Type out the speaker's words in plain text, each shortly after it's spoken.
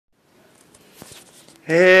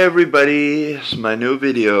Hey everybody, it's my new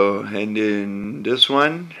video, and in this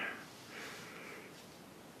one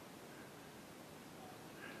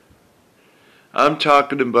I'm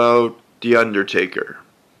talking about The Undertaker.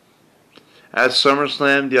 At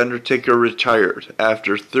SummerSlam, The Undertaker retired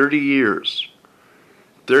after 30 years.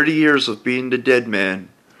 30 years of being the dead man,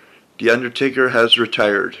 The Undertaker has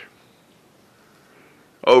retired.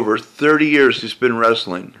 Over 30 years he's been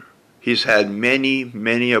wrestling. He's had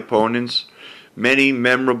many opponents, many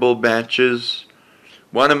memorable matches.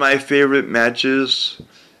 One of my favorite matches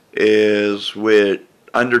is with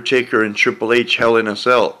Undertaker and Triple H, Hell in a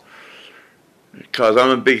Cell. Because I'm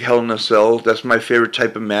a big Hell in a Cell. That's my favorite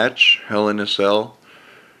type of match, Hell in a Cell.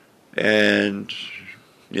 And,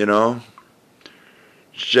 you know,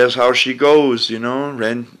 it's just how she goes, you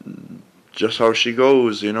know. Just how she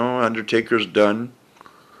goes, you know. Undertaker's done,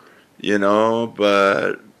 you know.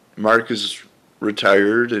 But Mark is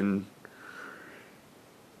retired, and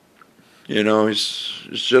you know, it's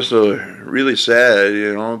just really sad,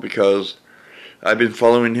 you know, because I've been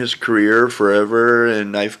following his career forever,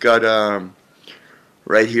 and I've got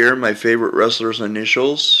right here my favorite wrestler's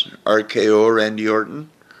initials, RKO, Randy Orton.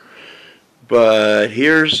 But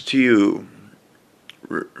here's to you.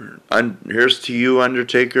 Here's to you,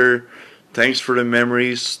 Undertaker. Thanks for the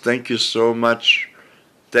memories. Thank you so much.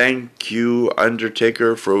 Thank you,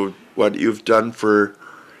 Undertaker, for what you've done for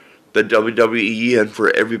the WWE and for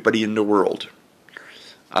everybody in the world.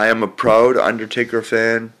 I am a proud Undertaker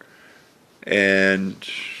fan, and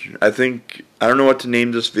I don't know what to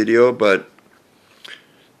name this video, but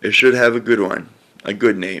it should have a good one, a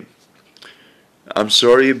good name. I'm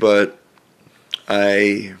sorry, but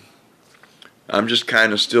I'm just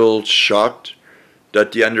kind of still shocked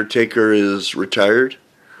that The Undertaker is retired.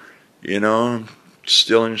 You know, I'm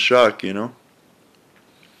still in shock, you know.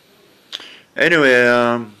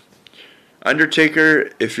 Anyway, Undertaker,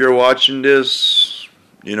 if you're watching this,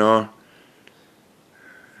 I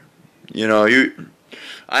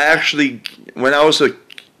actually, when I was a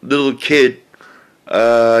little kid,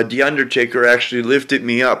 The Undertaker actually lifted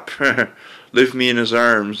me up, lifted me in his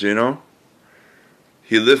arms, you know.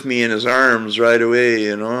 He lifted me in his arms right away,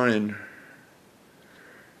 you know,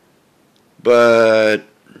 but,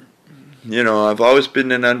 you know, I've always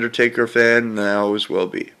been an Undertaker fan, and I always will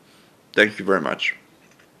be. Thank you very much.